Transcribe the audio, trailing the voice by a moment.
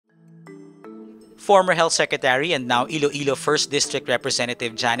Former Health Secretary and now Iloilo 1st District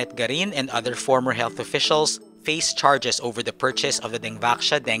Representative Janette Garin and other former health officials face charges over the purchase of the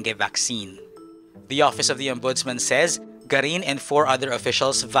Dengvaxia dengue vaccine. The Office of the Ombudsman says Garin and 4 other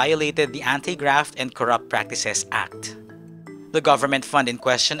officials violated the Anti-Graft and Corrupt Practices Act. The government fund in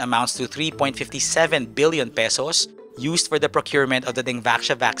question amounts to 3.57 billion pesos used for the procurement of the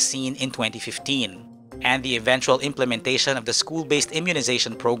Dengvaxia vaccine in 2015 and the eventual implementation of the school-based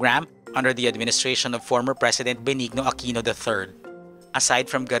immunization program under the administration of former President Benigno Aquino III. Aside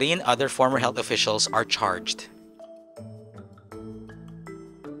from Garin, other former health officials are charged.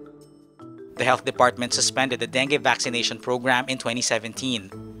 The Health Department suspended the dengue vaccination program in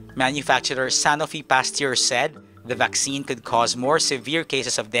 2017. Manufacturer Sanofi Pasteur said the vaccine could cause more severe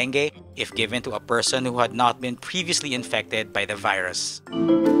cases of dengue if given to a person who had not been previously infected by the virus.